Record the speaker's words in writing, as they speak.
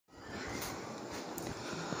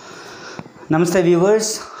Namaste viewers,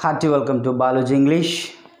 hearty welcome to Balu.G English.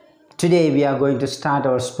 Today we are going to start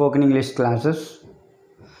our spoken English classes.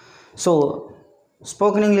 So,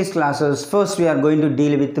 spoken English classes, first we are going to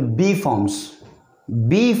deal with the B forms.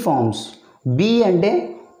 B forms. B అంటే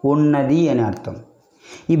ఉన్నది అని అర్థం.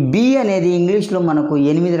 ఈ B అనేది ఇంగ్లీష్లో మనకు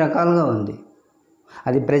 8 రకాలుగా ఉంది.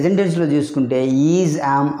 అది ప్రెజెంట్ టెన్స్లో తీసుకుంటే ఈజ్,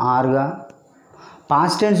 యామ్, ఆర్గా,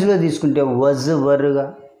 పాస్ట్ టెన్స్లో తీసుకుంటే వజ్, వర్గా,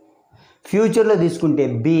 ఫ్యూచర్లో తీసుకుంటే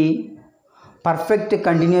బీ, పర్ఫెక్ట్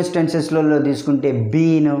కంటిన్యూస్ టెన్సెస్లలో తీసుకుంటే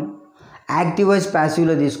బీను, యాక్టివ్ వాయిస్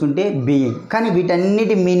ప్యాసివ్లో తీసుకుంటే బీయింగ్. కానీ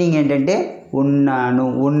వీటన్నిటి మీనింగ్ ఏంటంటే ఉన్నాను,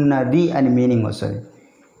 ఉన్నది అని మీనింగ్ వస్తుంది.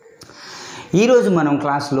 ఈరోజు మనం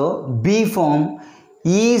క్లాస్లో be form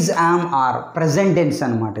is, yam, are present tense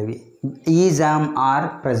అనమాట. ఇవి is, yam, are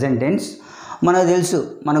present tense. మనకు తెలుసు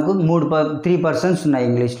మనకు 3 పర్సన్స్ ఉన్నాయి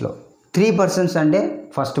ఇంగ్లీష్లో. 3 పర్సన్స్ అంటే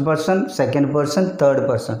first person, second person, third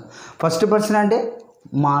person. First person అంటే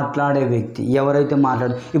మాట్లాడే వ్యక్తి, ఎవరైతే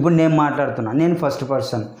ఇప్పుడు నేను మాట్లాడుతున్నా, నేను ఫస్ట్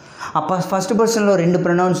పర్సన్. ఆ ఫస్ట్ పర్సన్లో 2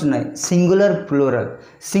 ప్రొనౌన్స్ ఉన్నాయి, సింగులర్, ప్లూరల్.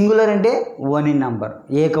 సింగులర్ అంటే 1 ఇన్ నంబర్,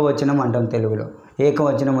 ఏకవచనం అంటాం తెలుగులో.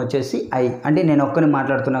 ఏకవచనం వచ్చేసి ఐ, అంటే నేను ఒక్కని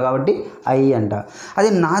మాట్లాడుతున్నా కాబట్టి ఐ అంట. అది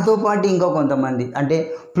నాతో పాటు ఇంకో కొంతమంది అంటే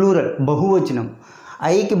ప్లూరల్, బహువచనం.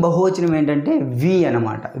 ఐకి బహువచనం ఏంటంటే వి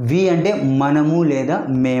అనమాట. వి అంటే మనము లేదా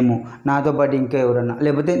మేము, నాతో పాటు ఇంకా ఎవరన్నా,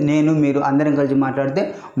 లేకపోతే నేను మీరు అందరం కలిసి మాట్లాడితే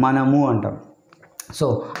మనము అంటాం. So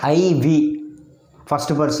I, we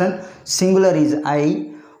first person, singular is I,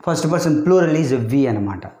 first person plural is వి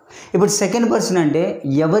అనమాట. ఇప్పుడు సెకండ్ పర్సన్ అంటే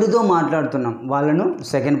ఎవరితో మాట్లాడుతున్నాం వాళ్ళను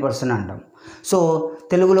సెకండ్ పర్సన్ అంటాం. సో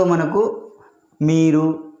తెలుగులో మనకు మీరు,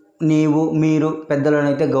 నీవు, మీరు పెద్దలను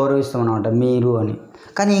అయితే గౌరవిస్తాం అనమాట, మీరు అని.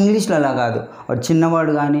 కానీ ఇంగ్లీష్లో అలా కాదు. వాడు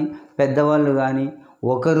చిన్నవాడు కానీ పెద్దవాళ్ళు కానీ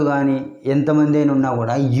ఒకరు కానీ ఎంతమంది అయినా ఉన్నా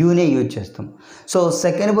కూడా యూనే యూజ్ చేస్తాం. సో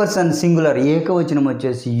సెకండ్ పర్సన్ సింగులర్ ఏకవచనం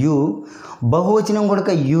వచ్చేసి యూ, బహువచనం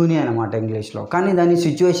కూడా యూనే అనమాట ఇంగ్లీష్లో. కానీ దాని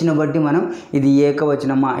సిచ్యువేషన్ బట్టి మనం ఇది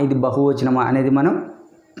ఏకవచనమా ఇది బహువచనమా అనేది మనం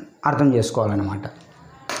అర్థం చేసుకోవాలన్నమాట.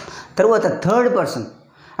 తర్వాత థర్డ్ పర్సన్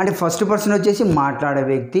అంటే ఫస్ట్ పర్సన్ వచ్చేసి మాట్లాడే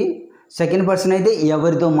వ్యక్తి, సెకండ్ పర్సన్ అయితే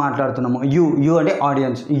ఎవరితో మాట్లాడుతున్నామో యూ అంటే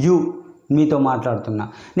ఆడియన్స్, యూ మీతో మాట్లాడుతున్నా.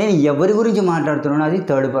 నేను ఎవరి గురించి మాట్లాడుతున్నానో అది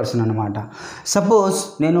థర్డ్ పర్సన్ అనమాట. సపోజ్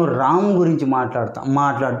నేను రామ్ గురించి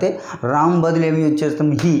మాట్లాడితే రామ్ బదులు ఏమి యూజ్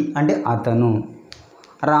చేస్తాం, హీ అంటే అతను.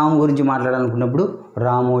 రాము గురించి మాట్లాడాలనుకున్నప్పుడు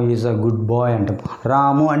రాము ఈజ్ అ గుడ్ బాయ్ అంటాం.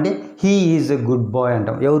 రాము అంటే he is a good bye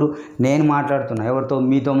అంటాం. ఎవరు, నేను మాట్లాడుతున్నా, ఎవరితో,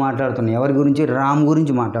 మీతో మాట్లాడుతున్నా, ఎవరి గురించి, రామ్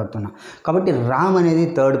గురించి మాట్లాడుతున్నా. కాబట్టి రామ్ అనేది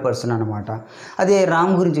థర్డ్ పర్సన్ అనమాట. అదే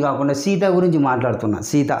రామ్ గురించి కాకుండా సీత గురించి మాట్లాడుతున్నా,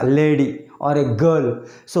 Sita lady are A girl,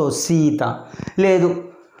 so Sita. లేదు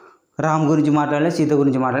రామ్ గురించి మాట్లాడలే, సీత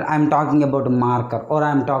గురించి మాట్లాడాలి, I'm talking about marker are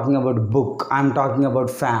I'm talking about book, I'm talking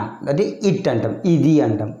about fan, అంటే ఇట్ అంటాం, ఇది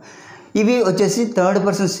అంటాం. ఇవి వచ్చేసి థర్డ్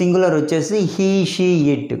పర్సన్ సింగులర్ వచ్చేసి he, she,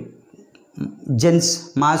 it. Gents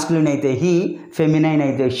masculine అయితే హీ, ఫెమినైన్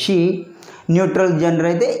అయితే షీ, న్యూట్రల్ జెండర్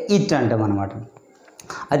అయితే ఇట్ అంటాం అనమాట.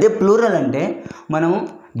 అదే ప్లూరల్ అంటే మనం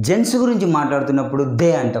జెంట్స్ గురించి మాట్లాడుతున్నప్పుడు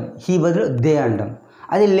దే అంటాం, హీ బదులు దే అంటాం.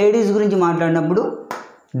 అదే లేడీస్ గురించి మాట్లాడినప్పుడు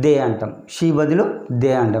దే అంటాం, షీ బదులు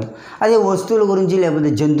దే అంటాం. అదే వస్తువుల గురించి లేకపోతే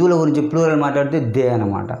జంతువుల గురించి ప్లూరల్ మాట్లాడితే దే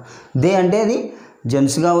అనమాట. దే అంటే అది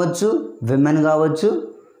జెంట్స్ కావచ్చు, విమెన్ కావచ్చు,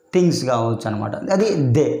 థింగ్స్ కావచ్చు అనమాట, అది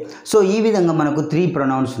దే. సో ఈ విధంగా మనకు 3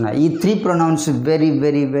 ప్రొనౌన్స్ ఉన్నాయి. ఈ 3 pronounce very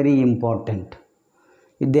very very important.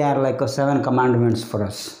 They are like 7 commandments for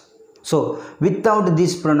us. So without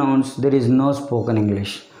these pronounce there is no spoken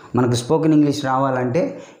English. మనకు స్పోకెన్ ఇంగ్లీష్ రావాలంటే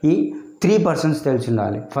ఈ 3 పర్సన్స్ తెలిసి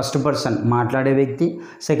ఉండాలి. ఫస్ట్ పర్సన్ మాట్లాడే వ్యక్తి,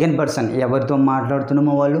 సెకండ్ పర్సన్ ఎవరితో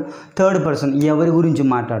మాట్లాడుతున్నామో వాళ్ళు, థర్డ్ పర్సన్ ఎవరి గురించి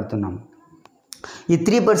మాట్లాడుతున్నాము. ఈ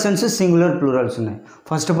 3 పర్సన్స్ సింగులర్, ప్లూరల్స్ ఉన్నాయి.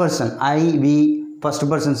 First person I, we, first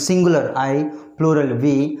person singular I, plural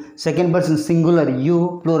we, second person singular you,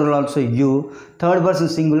 plural also you, third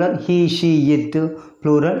person singular he, she, it,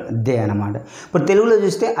 plural they అనమాట. ఇప్పుడు తెలుగులో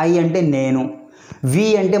చూస్తే ఐ అంటే నేను, వి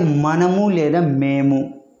అంటే మనము లేదా మేము,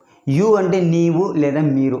 యూ అంటే నీవు లేదా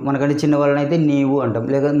మీరు, మనకంటే చిన్నవాళ్ళని అయితే నీవు అంటాం,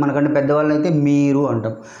 లేదా మనకంటే పెద్దవాళ్ళని అయితే మీరు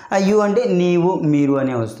అంటాం. ఆ యూ అంటే నీవు, మీరు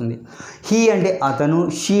అనే వస్తుంది. హీ అంటే అతను,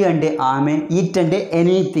 షీ అంటే ఆమె, ఇట్ అంటే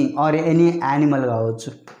ఎనీథింగ్ ఆర్ ఎనీ యానిమల్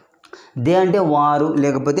కావచ్చు. దే అంటే వారు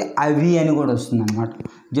లేకపోతే అవి అని కూడా వస్తుంది అనమాట.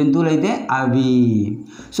 జంతువులు అయితే అవి.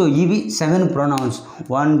 సో ఇవి 7 pronounce.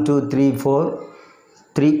 1 2 3 4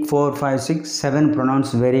 3 4 5 6 7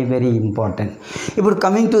 pronounce very very important. ఇప్పుడు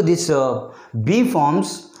coming to this be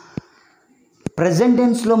forms. Present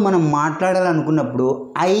టెన్స్లో మనం మాట్లాడాలనుకున్నప్పుడు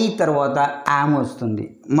ఐ తర్వాత యామ్ వస్తుంది.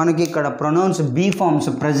 మనకి ఇక్కడ ప్రొనౌన్స్ బీ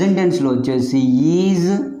ఫార్మ్స్ ప్రజెంట్ టెన్స్లో వచ్చేసి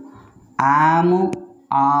ఈజ్, యామ్,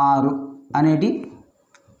 ఆర్ అనేటి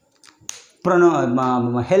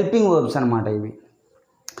హెల్పింగ్ వర్బ్స్ అనమాట. ఇవి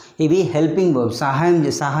ఇవి హెల్పింగ్ వర్బ్,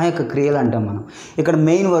 సహాయక క్రియలు అంటాం మనం. ఇక్కడ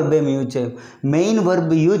మెయిన్ వర్బ్ ఏమి యూజ్ చేయం. మెయిన్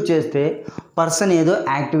వర్బ్ యూజ్ చేస్తే పర్సన్ ఏదో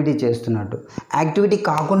యాక్టివిటీ చేస్తున్నట్టు. యాక్టివిటీ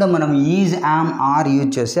కాకుండా మనం ఈజ్, యామ్, ఆర్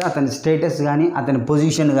యూజ్ చేస్తే అతని స్టేటస్ కానీ అతని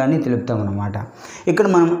పొజిషన్ కానీ తెలుపుతాం అన్నమాట. ఇక్కడ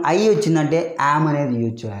మనం ఐ వచ్చిందంటే యామ్ అనేది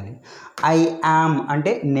యూజ్ చేయాలి. ఐ యామ్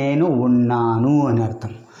అంటే నేను ఉన్నాను అని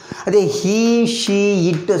అర్థం. అదే హీ, షీ,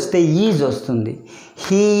 ఇట్ వస్తే ఈజ్ వస్తుంది.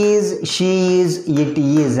 He is, she is, it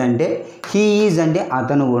is అంటే హీ ఈజ్ అంటే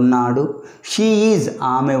అతను ఉన్నాడు, షీ ఈజ్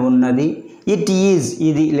ఆమె ఉన్నది, ఇట్ ఈజ్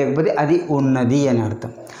ఇది లేకపోతే అది ఉన్నది అని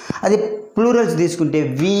అర్థం. అది ప్లూరల్స్ తీసుకుంటే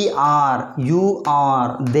we are, you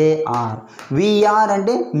are, they are. We are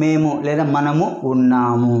అంటే మేము లేదా మనము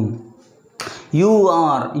ఉన్నాము. యు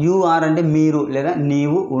ఆర్ అంటే మీరు లేదా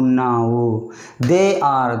నీవు ఉన్నావు. దే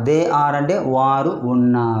ఆర్ అంటే వారు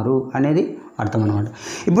ఉన్నారు అనేది అర్థం అన్నమాట.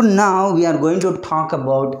 ఇప్పుడు now we are going to talk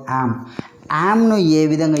about yam. యామ్ను ఏ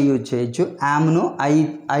విధంగా యూజ్ చేయొచ్చు? యామ్ను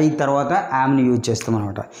ఐ తర్వాత యామ్ను యూజ్ చేస్తాం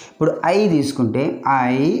అనమాట. ఇప్పుడు ఐ తీసుకుంటే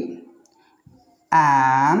ఐ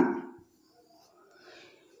యామ్.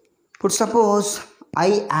 ఇప్పుడు సపోజ్ ఐ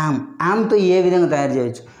యామ్, యామ్తో ఏ విధంగా తయారు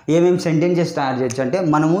చేయొచ్చు, ఏమేమి సెంటెన్సెస్ తయారు చేయొచ్చు అంటే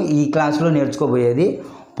మనము ఈ క్లాస్లో నేర్చుకోబోయేది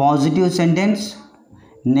positive sentence,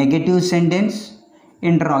 negative sentence,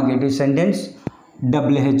 interrogative sentence,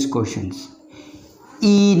 WH questions.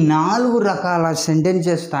 ఈ 4 రకాల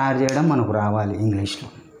సెంటెన్సెస్ తయారు చేయడం మనకు రావాలి ఇంగ్లీష్లో.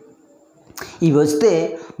 ఇవి వస్తే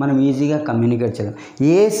మనం ఈజీగా కమ్యూనికేట్ చేయడం.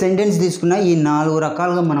 ఏ సెంటెన్స్ తీసుకున్నా ఈ 4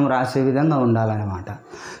 రకాలుగా మనం రాసే విధంగా ఉండాలన్నమాట.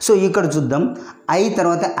 సో ఇక్కడ చూద్దాం. ఐ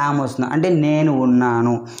తర్వాత యామ్ వస్తుంది అంటే నేను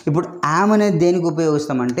ఉన్నాను. ఇప్పుడు యామ్ అనేది దేనికి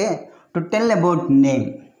ఉపయోగిస్తామంటే టు టెల్ అబౌట్ నేమ్,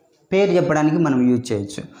 పేరు చెప్పడానికి మనం యూజ్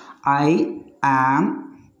చేయొచ్చు. I am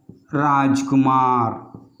Raj Kumar.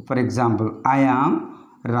 For example I am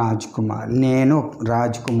Raj Kumar, నేను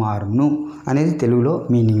రాజ్ కుమార్ను అనేది తెలుగులో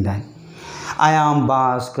మీనింగ్ దాని. I am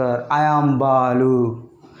Bhaskar, I am Balu.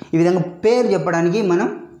 ఈ విధంగా పేరు చెప్పడానికి మనం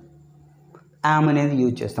యామ్ అనేది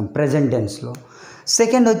యూజ్ చేస్తాం ప్రెజెంట్ టెన్స్లో.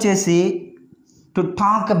 సెకండ్ వచ్చేసి to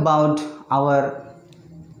talk about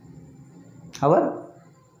our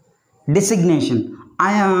designation.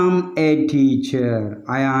 I am a teacher,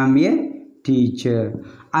 I am a teacher.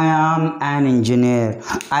 I am an engineer,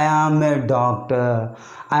 I am a doctor,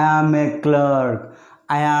 I am a clerk,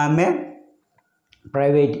 I am a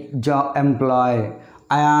private job employee,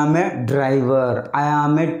 I am a driver, I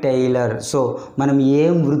am a tailor. So మనం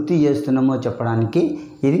ఏం వృత్తి చేస్తున్నామో చెప్పడానికి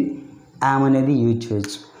ఇది am అనేది use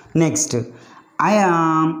చేయొచ్చు. Next I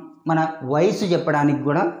am మన వయసు చెప్పడానికి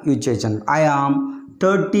కూడా యూజ్ చేయొచ్చు. I am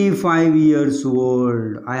 35 years old,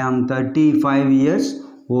 I am 35 years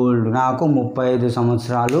old, నాకు 35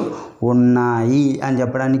 సంవత్సరాలు ఉన్నాయి అని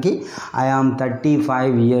చెప్పడానికి ఐ యామ్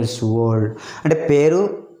 35 years ఓల్డ్. అంటే పేరు,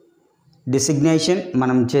 డిసిగ్నేషన్,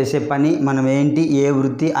 మనం చేసే పని, మనం ఏంటి, ఏ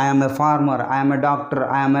వృత్తి, I am a farmer, I am a doctor,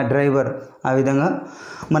 I am a driver. ఆ విధంగా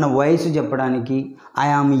మన వయసు చెప్పడానికి I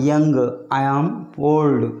am young, I am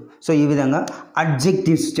old. So ఈ విధంగా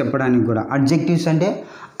అడ్జెక్టివ్స్ చెప్పడానికి కూడా, అడ్జెక్టివ్స్ అంటే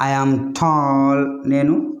ఐ యామ్ టాల్,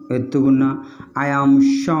 నేను ఎత్తుకున్నా, I am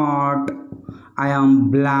short, I am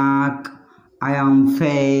black, I am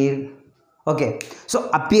fair. Okay. So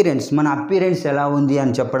appearance, మన అపియరెన్స్ ఎలా ఉంది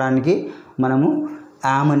అని చెప్పడానికి మనము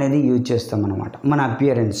యామ్ అనేది యూజ్ చేస్తాం అన్నమాట, మన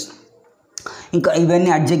అపియరెన్స్. ఇంకా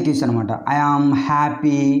ఇవన్నీ అడ్జెక్టివ్స్ అనమాట. I am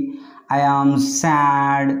happy, I am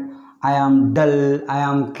sad, I am dull, I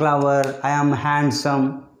am clever, I am handsome,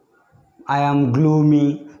 I am gloomy.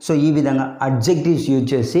 So ఈ విధంగా అడ్జెక్టివ్స్ యూజ్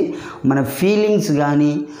చేసి మన ఫీలింగ్స్ కానీ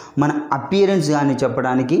మన అపియరెన్స్ కానీ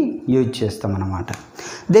చెప్పడానికి యూజ్ చేస్తాం అన్నమాట.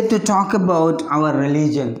 Then to talk about our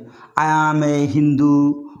religion. I am a Hindu,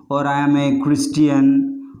 are I am a Christian,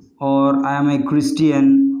 are I am a Christian,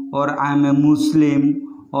 are I am a Muslim,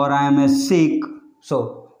 are I am a sick. So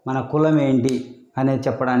మన కులం ఏంటి అనేది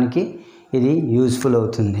చెప్పడానికి ఇది useful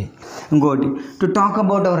అవుతుంది. ఇంకోటి to talk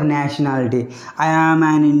about our nationality. I am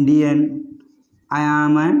an Indian, I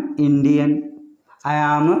am an Indian, I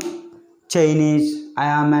am a Chinese, I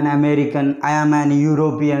am an American, I am an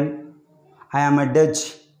European, I am a Dutch.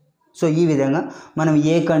 So ఈ విధంగా మనం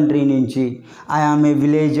ఏ country నుంచి, I am a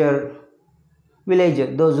villager,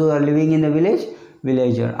 those who are living in the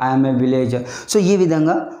villager, I am a villager. So ఈ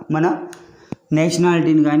విధంగా మన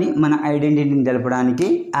నేషనాలిటీని కానీ మన ఐడెంటిటీని తెలపడానికి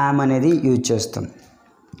యామ్ అనేది యూజ్ చేస్తాం.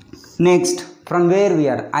 Next from where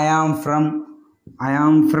we are. I am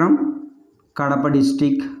from Kadapa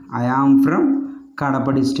district, I am from Kadapa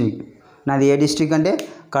district. నాది ఏ డిస్ట్రిక్ట్ అంటే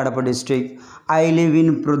Kadapa district. I live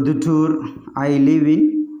in Proddatur, I live in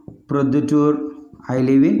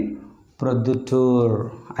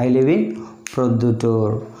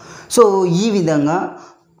Proddatur. So ఈ విధంగా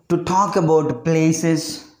టు టాక్ అబౌట్ ప్లేసెస్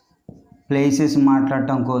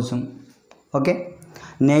మాట్లాడటం కోసం. ఓకే.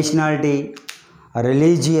 నేషనాలిటీ,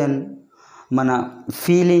 రిలీజియన్, మన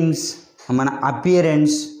ఫీలింగ్స్, మన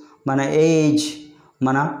అపియరెన్స్, మన ఏజ్,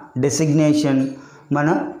 మన డెసిగ్నేషన్, మన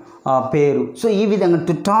పేరు. సో ఈ విధంగా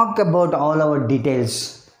to talk about all our details,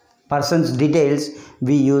 persons details,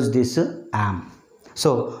 we use this am. So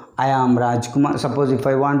I am Rajkumar. Suppose if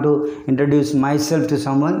I want to introduce myself to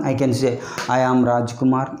someone, I can say I am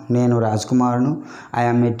Rajkumar. నేను రాజ్కుమార్ను. I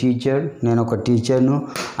am a teacher. నేను ఒక టీచర్ను.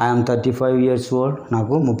 I am 35 years old.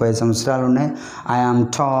 నాకు 30 సంవత్సరాలు ఉన్నాయి. I am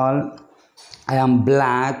tall. I am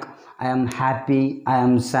black. I am happy. I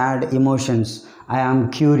am sad emotions. I am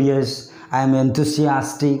curious. I am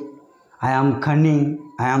enthusiastic. I am cunning.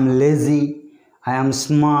 I am lazy. I am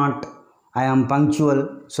smart. I am punctual.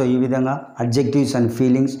 So ఈ విధంగా adjectives and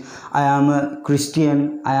feelings. I am a Christian.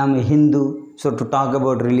 I am a Hindu. So to talk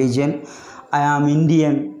about religion. I am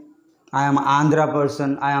Indian. I am Andhra person.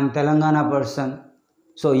 I am Telangana person.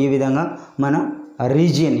 So ఈ విధంగా మన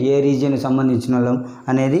region, ఏ region సంబంధించిన వాళ్ళం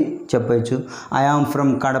అనేది చెప్పచ్చు. I am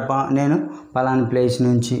from Kadapa. నేను పలానా place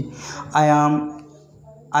నుంచి. I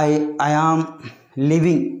am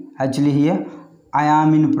living actually here. I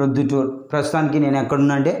am in Proddatur. ప్రస్తుతానికి నేను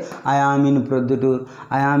ఎక్కడున్నా అంటే I am in Proddatur.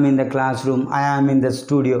 I am in the class room. I am in the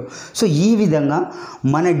studio. So ఈ విధంగా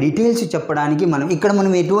మన డీటెయిల్స్ చెప్పడానికి మనం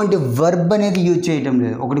ఎటువంటి వర్బ్ అనేది యూజ్ చేయటం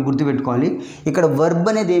లేదు. ఒకటి గుర్తుపెట్టుకోవాలి, ఇక్కడ వర్బ్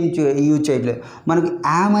అనేది ఏం యూజ్ చేయట్లేదు. మనకు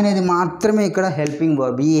యామ్ అనేది మాత్రమే ఇక్కడ హెల్పింగ్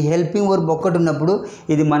వర్బ్. ఈ హెల్పింగ్ వర్బ్ ఒక్కటి ఉన్నప్పుడు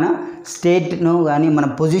ఇది మన స్టేట్ను కానీ మన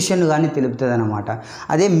పొజిషన్ కానీ తెలుపుతుంది అన్నమాట.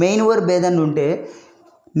 అదే మెయిన్ వర్బ్ ఏదైనా ఉంటే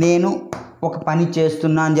నేను ఒక పని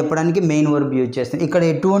చేస్తున్నా అని చెప్పడానికి మెయిన్ వర్బ్ యూజ్ చేస్తాం. ఇక్కడ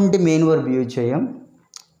ఎటువంటి మెయిన్ వర్బ్ యూజ్ చేయం.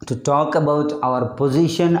 To talk about our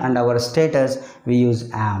position and hour status we use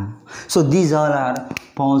yam. So these all are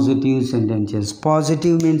positive sentences.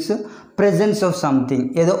 Positive means presence of something.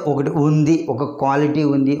 ఏదో ఒకటి ఉంది, ఒక క్వాలిటీ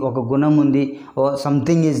ఉంది, ఒక గుణం ఉంది, ఓ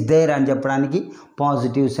సంథింగ్ ఈజ్ దేర్ అని చెప్పడానికి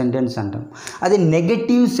పాజిటివ్ సెంటెన్స్ అంటాం. అదే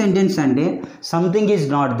నెగటివ్ సెంటెన్స్ అంటే సంథింగ్ ఈజ్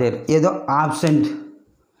నాట్ దేర్, ఏదో ఆబ్సెంట్,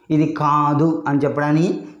 ఇది కాదు అని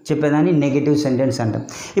చెప్పేదాన్ని నెగటివ్ సెంటెన్స్ అంటాం.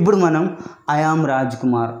 ఇప్పుడు మనం ఐ ఆమ్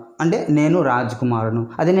రాజ్కుమార్ అంటే నేను రాజ్కుమార్ను.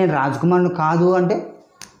 అదే నేను రాజ్కుమార్ను కాదు అంటే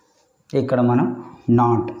ఇక్కడ మనం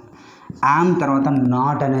నాట్, యామ్ తర్వాత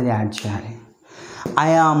నాట్ అనేది యాడ్ చేయాలి. I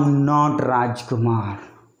am not Rajkumar.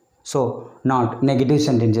 So not negative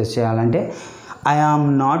sentences చేయాలంటే I am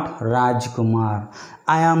not Rajkumar.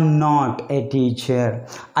 I am not a teacher.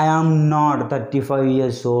 I am not 35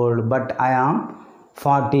 years old but I am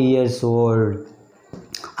 40 years old.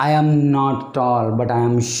 I am not tall but I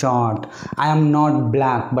am short. I am not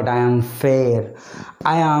black but I am fair.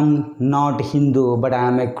 I am not Hindu but I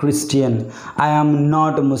am a Christian. I am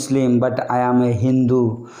not Muslim but I am a Hindu.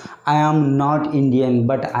 I am not Indian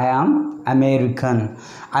but I am American.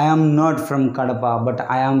 I am not from Kadapa but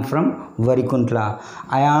I am from Varikuntla.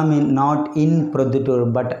 I am not in Prodhutur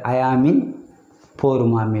but I am in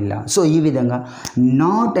పోరుమార్మిల్లా. So ఈ విధంగా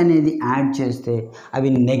not అనేది add చేస్తే అవి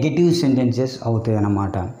negative sentences అవుతాయి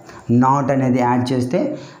అన్నమాట. Not అనేది add చేస్తే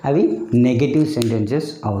అవి నెగటివ్ సెంటెన్సెస్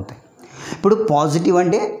అవుతాయి. ఇప్పుడు పాజిటివ్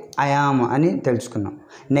అంటే ఐ యామ్ అని తెలుసుకున్నాం.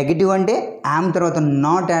 నెగటివ్ అంటే యామ్ తర్వాత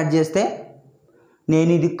నాట్ యాడ్ చేస్తే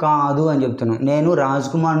నేను ఇది కాదు అని చెప్తున్నాను. నేను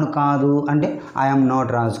రాజ్కుమార్ను కాదు అంటే ఐ యామ్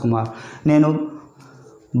నాట్ రాజ్కుమార్. నేను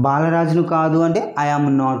బాలరాజును కాదు అంటే I am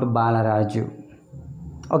not Balaraju.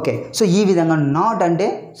 Okay. So ఈ విధంగా నాట్ అంటే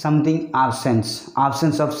సంథింగ్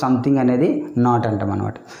ఆబ్సెన్స్ ఆఫ్ సంథింగ్ అనేది నాట్ అంటాం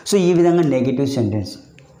అనమాట. సో ఈ విధంగా నెగిటివ్ సెంటెన్స్.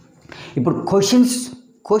 ఇప్పుడు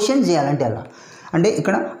క్వశ్చన్స్ చేయాలంటే ఎలా అంటే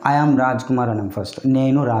ఇక్కడ ఐ ఆమ్ రాజ్కుమార్ అన్నాం. ఫస్ట్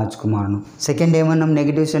నేను రాజ్కుమార్ను. Second ఏమన్నాం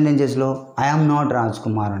negative సెంటెన్సెస్లో I am not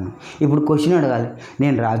Rajkumar అన్నాం. ఇప్పుడు క్వశ్చన్ అడగాలి,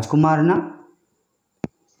 నేను రాజ్కుమార్నా?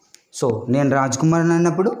 సో నేను రాజ్కుమార్ని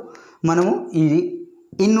అన్నప్పుడు మనము ఇది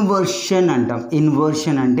ఇన్వర్షన్ అంటాం.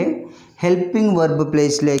 ఇన్వర్షన్ అంటే హెల్పింగ్ వర్బ్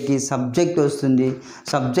ప్లేస్లోకి సబ్జెక్ట్ వస్తుంది,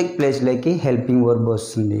 సబ్జెక్ట్ ప్లేస్లోకి హెల్పింగ్ వర్బ్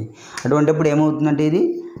వస్తుంది. అటువంటిప్పుడు ఏమవుతుందంటే ఇది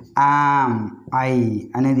యామ్ ఐ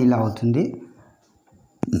అనేది ఇలా అవుతుంది.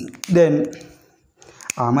 దెన్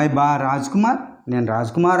ఆమై రాజ్కుమార్, నేను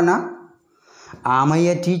రాజ్కుమార్నా?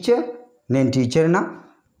 ఆమయ్య టీచర్, నేను టీచర్నా?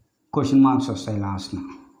 క్వశ్చన్ మార్క్స్ వస్తాయి లాస్ట్న.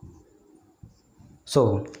 సో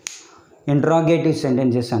ఇంట్రాగేటివ్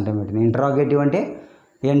సెంటెన్సెస్ అంటాం. ఇంట్రాగేటివ్ అంటే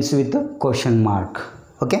ends with question mark.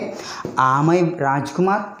 Okay. ఆమై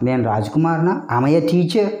Rajkumar, నేను రాజ్కుమార్నా? ఆమయ్య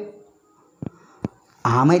టీచర్.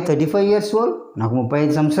 ఆమై 35 years old, నాకు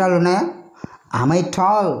 35 సంవత్సరాలు ఉన్నాయా? ఆమై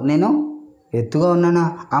టాల్, నేను ఎత్తుగా ఉన్నానా?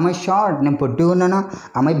 ఆమై షార్ట్, నేను పొట్టిగా ఉన్నానా?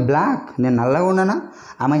 ఆమై బ్లాక్, నేను నల్లగా ఉన్నానా?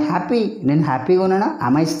 ఆమై హ్యాపీ, నేను హ్యాపీగా ఉన్నానా?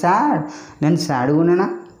 ఆమై సాడ్, నేను సాడ్గా ఉన్నానా?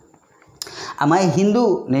 ఆమై హిందూ,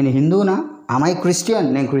 నేను హిందూనా? ఆమై క్రిస్టియన్,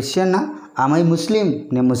 నేను క్రిస్టియన్నా? ఆమై ముస్లిం,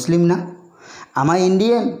 నేను ముస్లింనా? ఆమై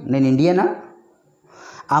ఇండియన్, నేను ఇండియనా?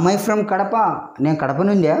 am I from కడప, నేను కడప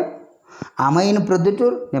నుండే. am I in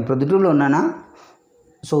ప్రొద్దుటూరు, నేను ప్రొద్దుటూరులో ఉన్నానా.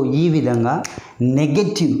 సో ఈ విధంగా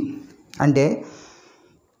నెగటివ్ అంటే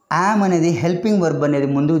యామ్ అనేది హెల్పింగ్ వర్బ్ అనేది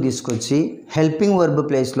ముందుకు తీసుకొచ్చి హెల్పింగ్ వర్బ్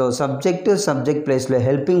ప్లేస్లో సబ్జెక్ట్ ప్లేస్లో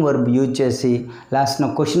హెల్పింగ్ వర్బ్ యూజ్ చేసి లాస్ట్న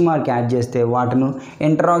క్వశ్చన్ మార్క్ యాడ్ చేస్తే వాటిను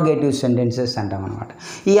ఇంటరాగేటివ్ సెంటెన్సెస్ అంటాం అనమాట.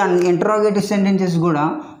 ఈ ఇంటరాగేటివ్ సెంటెన్సెస్ కూడా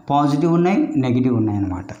పాజిటివ్ ఉన్నాయి, నెగిటివ్ ఉన్నాయి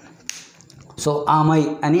అన్నమాట. సో ఆమై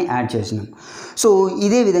అని యాడ్ చేసినాం. సో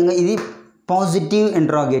ఇదే విధంగా ఇది పాజిటివ్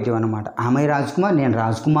ఇంటరాగేటివ్ అనమాట. ఆమై రాజ్ కుమార్, నేను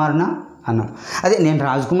రాజ్ కుమార్నా అన్నాం. అదే నేను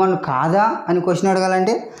రాజ్ కుమార్ను కాదా అని క్వశ్చన్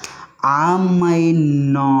అడగాలంటే am I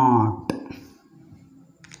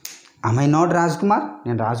not Raj Kumar,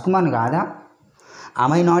 నేను రాజ్ కుమార్ని కాదా.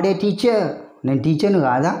 am I not A teacher, నేను టీచర్ను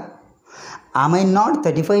కాదా. am I not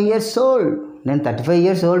 35 years old, నేను 35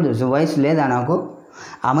 years old, సో వయసు లేదా నాకు.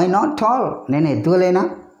 am I not tall, నేను ఎత్తుగలేనా.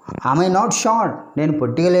 am I not short, నేను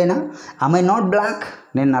పొట్టిగలేనా. am I not black,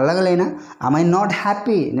 నేను నల్లగలేనా. am I not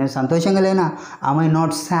happy, నేను సంతోషంగా లేనా. am I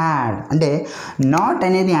not sad, అంటే నాట్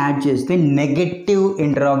అనేది యాడ్ చేస్తే నెగటివ్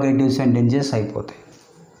ఇంటరాగేటివ్ సెంటెన్సెస్ అయిపోతాయి.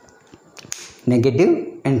 Negative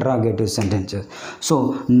interrogative sentences. So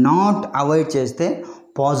not avoid చేస్తే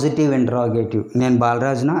పాజిటివ్ ఇంటరాగేటివ్. నేను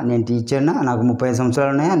బాలరాజునా, నేను టీచర్నా, నాకు 30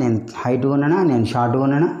 సంవత్సరాలు ఉన్నాయా, నేను హైట్గా ఉన్నానా, నేను షార్ట్గా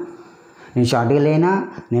ఉన్నానా, నేను షార్ట్గా లేనా,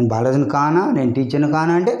 నేను బాలరాజును కానా, నేను టీచర్ను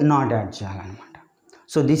కానా అంటే నాట్ యాడ్ చేయాలన్నమాట.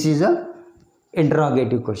 So this is a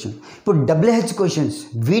interrogative question. ఇప్పుడు WH క్వశ్చన్స్,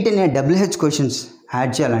 వీటిని WH క్వశ్చన్స్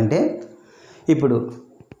యాడ్ చేయాలంటే ఇప్పుడు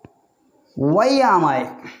why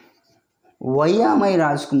am I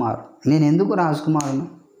Raj Kumar, నేను ఎందుకు Raj కుమార్ను.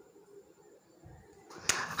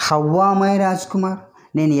 How am I Raj Kumar,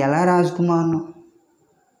 నేను ఎలా Raj కుమార్ను.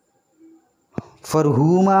 For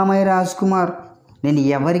whom am I Raj Kumar, నేను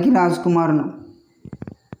ఎవరికి రాజ్ కుమార్ను.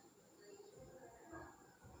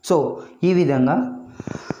 సో ఈ విధంగా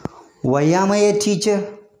why am I A teacher,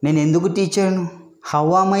 నేను ఎందుకు టీచర్ను. How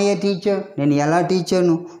am I A teacher, నేను ఎలా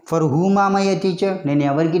టీచర్ను. For whom am I A teacher, నేను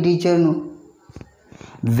ఎవరికి టీచర్ను.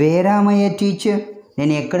 Wear am I A teacher,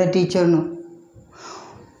 నేను ఎక్కడ టీచర్ను.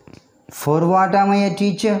 For what am I A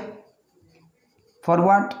teacher, for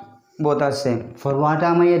what both are same. For what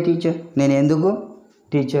am I A teacher, నేను ఎందుకు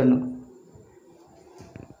టీచర్ను.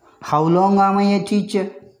 How long am I A teacher,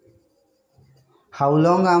 how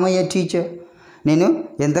long am I A teacher, నేను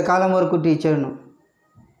ఎంతకాలం వరకు టీచర్ను.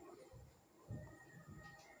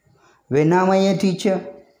 When am I A teacher,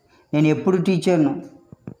 నేను ఎప్పుడు టీచర్ను.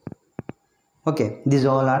 Okay, this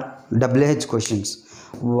all are WH questions.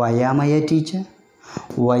 Why am I A teacher,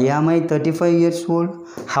 why am I 35 years old,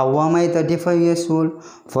 how am I 35 years old,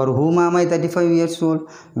 for whom am I 35 years old,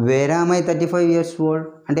 where am I 35 years old.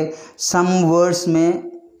 అంటే some words may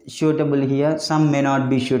suitable here, some may not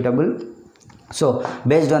be suitable. So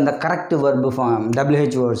based on the correct verb form,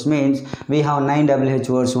 WH words means we have 9 WH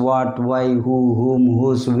words: what, why, who, whom,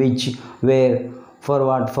 whose, which, where, for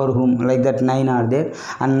what, for whom, like that 9 are there.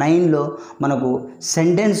 and 9లో మనకు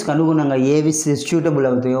సెంటెన్స్కి అనుగుణంగా ఏవి suitable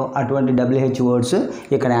అవుతాయో అటువంటి WH words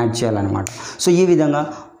ఇక్కడ add చేయాలన్నమాట. So ఈ విధంగా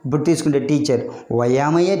ఇప్పుడు తీసుకుంటే teacher, why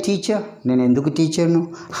am I A teacher, నేను ఎందుకు టీచర్ను.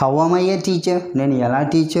 How am I A teacher, నేను ఎలా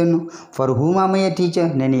టీచర్ను. For whom am I A teacher,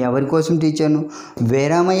 నేను ఎవరి కోసం టీచర్ను.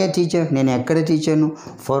 Wear am I A teacher, నేను ఎక్కడ టీచర్ను.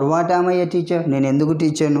 For what am I A teacher, నేను ఎందుకు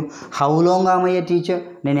టీచర్ను. How long am I A teacher,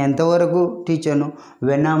 నేను ఎంతవరకు టీచర్ను.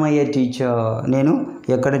 When am I A teacher, నేను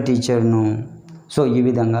ఎక్కడ టీచర్ను. సో ఈ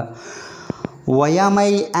విధంగా why am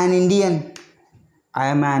I an Indian, I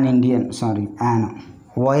am an Indian, sorry, an.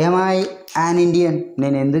 Why am I an Indian,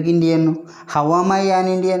 నేను ఎందుకు ఇండియన్ను. How am I an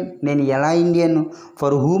Indian, నేను ఎలా ఇండియన్ను.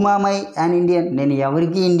 For whom am I an Indian, నేను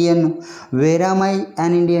ఎవరికి ఇండియన్ను. Wear am I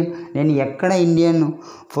an Indian, నేను ఎక్కడ ఇండియన్ను.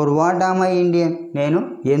 For what am I Indian, నేను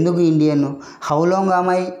ఎందుకు ఇండియన్ను. How long am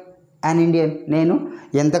I an Indian, నేను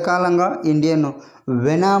ఎంతకాలంగా ఇండియన్ను.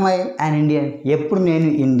 When am I an Indian, ఎప్పుడు నేను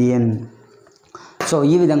ఇండియన్. సో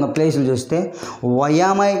ఈ విధంగా ప్లేసులు చూస్తే why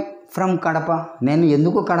am I from Kadapa, నేను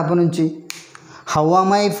ఎందుకు కడప నుంచి. How am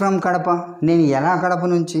I from Kadapa, నేను ఎలా కడప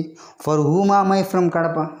నుంచి. For whom am I from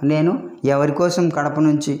Kadapa, నేను ఎవరి కోసం కడప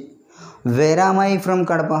నుంచి. Wear am I from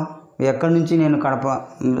Kadapa, ఎక్కడి నుంచి నేను Kadapa.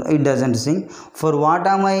 It doesn't Singh. For what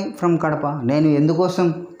am I from Kadapa, నేను ఎందుకోసం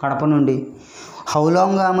కడప నుండి. How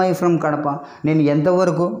long am I from Kadapa, నేను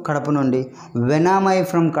ఎంతవరకు కడప నుండి. When am I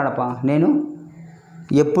from Kadapa, నేను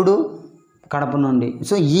ఎప్పుడు కడప నుండి.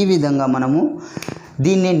 సో ఈ విధంగా మనము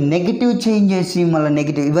దీన్ని నెగిటివ్ చేంజ్ చేసి మళ్ళీ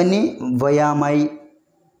నెగిటివ్ ఇవన్నీ why am I,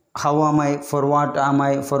 how am I, for what am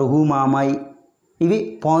I, for whom am I, ఇవి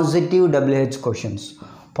positive WH questions.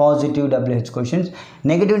 Positive WH questions.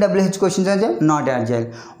 Negative WH questions అంటే నాట్ యాడ్ చేయాలి.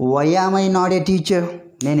 Why am I not a teacher,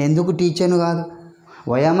 నేను ఎందుకు టీచర్ను కాదు.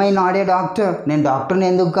 Why am I not a doctor, నేను డాక్టర్ని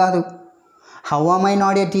ఎందుకు కాదు. How am I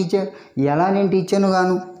not a teacher, ఎలా నేను టీచర్ను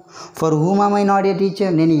గాను. For whom am I not a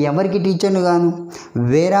teacher, నేను ఎవరికి టీచర్ను గాను.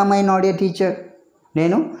 Wear am I not a teacher,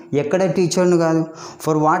 నేను ఎక్కడ టీచర్ను కాదు.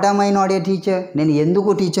 For what am I not a teacher, నేను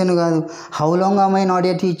ఎందుకు టీచర్ను కాదు. How long am I not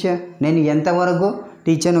a teacher, నేను ఎంతవరకు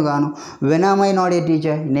టీచర్ను గాను. When am I not a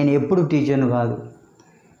teacher, నేను ఎప్పుడు టీచర్ను కాదు.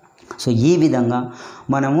 సో ఈ విధంగా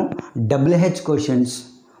మనము WH questions,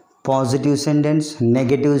 positive sentence,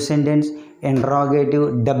 negative sentence, interrogative,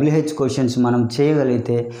 WH questions మనం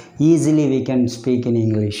చేయగలిగితే easily we can speak in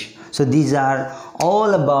English. So these are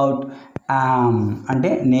all about yam, అంటే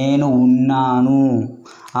నేను ఉన్నాను.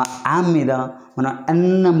 ఆ యామ్ మీద మనం n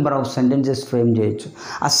number of sentences frame చేయొచ్చు.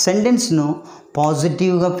 ఆ సెంటెన్స్ను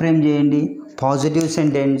పాజిటివ్గా ఫ్రేమ్ చేయండి, positive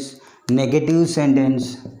sentence, negative sentence,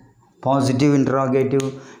 positive interrogative,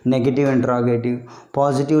 negative interrogative,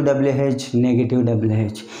 positive WH, negative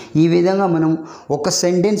WH. ఈ విధంగా మనం ఒక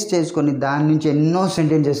సెంటెన్స్ చేసుకొని దాని నుంచి ఎన్నో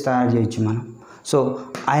సెంటెన్సెస్ తయారు చేయొచ్చు మనం. So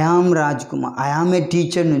I am Raj Kumar, I am A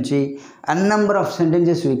teacher నుంచి n number of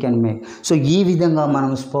sentences we can make. So ఈ విధంగా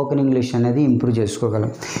మనం స్పోకెన్ ఇంగ్లీష్ అనేది ఇంప్రూవ్ చేసుకోగలం.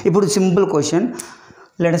 ఇప్పుడు simple question,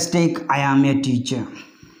 let us take I am A teacher.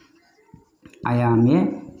 I am A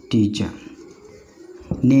teacher,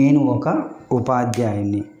 నేను ఒక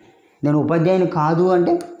ఉపాధ్యాయుని. నేను ఉపాధ్యాయుని కాదు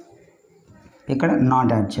అంటే ఇక్కడ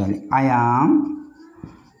నాట్ యాడ్ చేయాలి. I am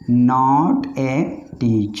not a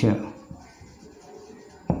teacher.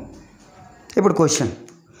 ఇప్పుడు క్వశ్చన్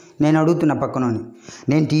నేను అడుగుతున్న పక్కనోని,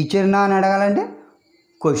 నేను టీచర్నా అని అడగాలంటే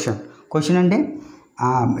క్వశ్చన్ అంటే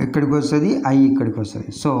ఎక్కడికి వస్తుంది, ఐ ఇక్కడికి వస్తుంది.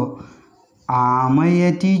 So am I A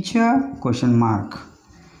teacher question mark.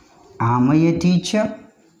 Am I A teacher,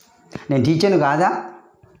 నేను టీచర్ను కాదా.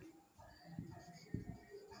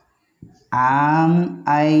 am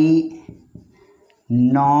I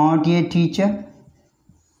not a teacher,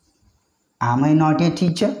 am I not a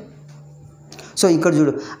teacher. So ఇక్కడ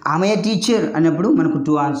చూడు, am I a teacher అన్నప్పుడు మనకు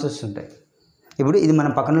 2 ఆన్సర్స్ ఉంటాయి. ఇప్పుడు ఇది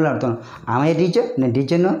మనం పక్కన వాళ్ళు అడుగుతాం, am I a teacher, నేను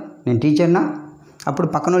టీచర్నా. అప్పుడు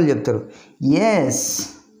పక్కన వాళ్ళు చెప్తారు, yes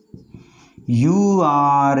you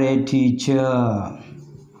are A teacher,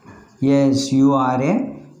 yes you are A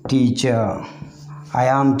teacher. I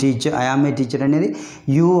am A teacher అనేది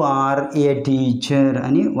యు ఆర్ ఏ టీచర్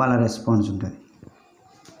అని వాళ్ళ రెస్పాన్స్ ఉంటుంది.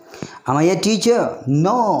 am I a teacher,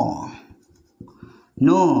 no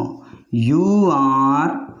you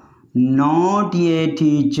are not a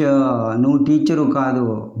teacher, నువ్వు టీచరు కాదు.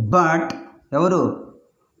 But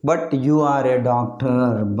you are A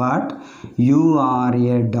doctor,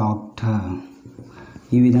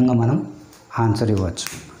 ఈ విధంగా మనం answer ఇవ్వచ్చు.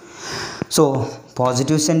 So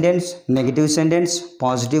positive sentence, negative sentence,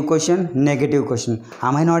 positive question, negative question.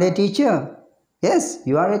 am I not a teacher, yes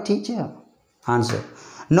you are a teacher. Answer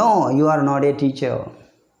no you are not a teacher.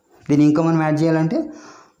 దీన్ని ఇంకా మనం add చేయాలంటే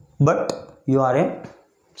but you are A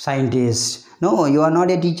scientist. no you are not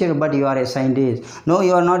a teacher but you are a scientist. no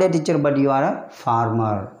you are not a teacher but you are a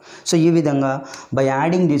farmer. So ఈ విధంగా by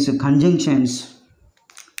adding these conjunctions,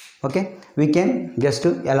 okay, we can just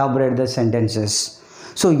elaborate the sentences.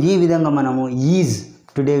 So ఈ విధంగా మనము is,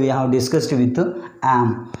 today we have discussed with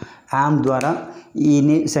yam ద్వారా ఈ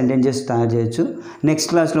sentences తయారు చేయొచ్చు. Next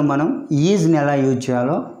క్లాస్లో మనం ఈజ్ని ఎలా యూజ్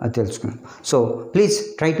చేయాలో అది తెలుసుకున్నాం. So please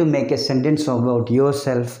try to make a sentence about your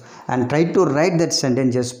self and try to write that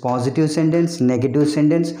sentences, positive sentence, negative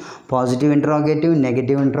sentence, positive interrogative,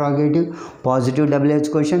 negative interrogative, positive WH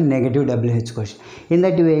question, negative WH question. In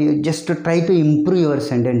that way you just try to improve your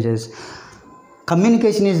sentences.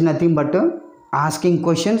 Communication is nothing but asking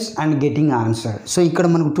questions and getting answer. So ఇక్కడ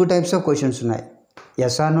మనకు 2 types of questions ఉన్నాయి,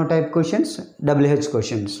 yes or no type questions, WH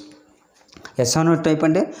questions. yes or no type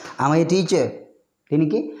అంటే am I a teacher,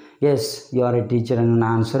 దీనికి yes you are a teacher అని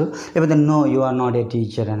answer, లేకపోతే no you are not a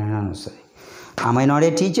teacher అని answer. am I not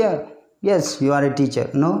a teacher, yes you are a teacher,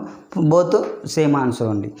 no both same answer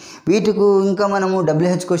ఉంది. వీటికి ఇంకా మనము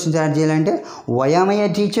WH questions add చేయాలంటే why am I a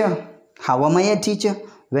teacher, how am I a teacher,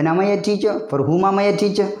 when am I a teacher, for whom am I a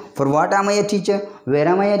teacher, for what am I a teacher, where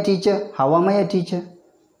am I a teacher, how am I a teacher.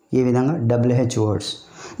 ఈ విధంగా WH words.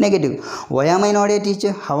 Negative, why am I not a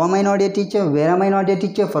teacher, how am I not a teacher, where am I not a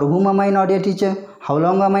teacher, for whom am I not a teacher, how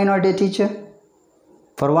long am I not a teacher,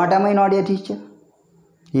 for what am I not a teacher.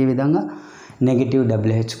 ఈ విధంగా negative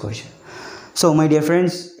WH question. So my dear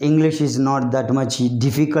friends, English is not that much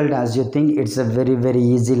difficult as you think. It's a very very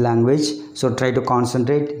easy language. So try to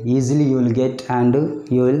concentrate. Easily you will get and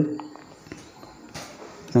you will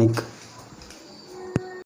make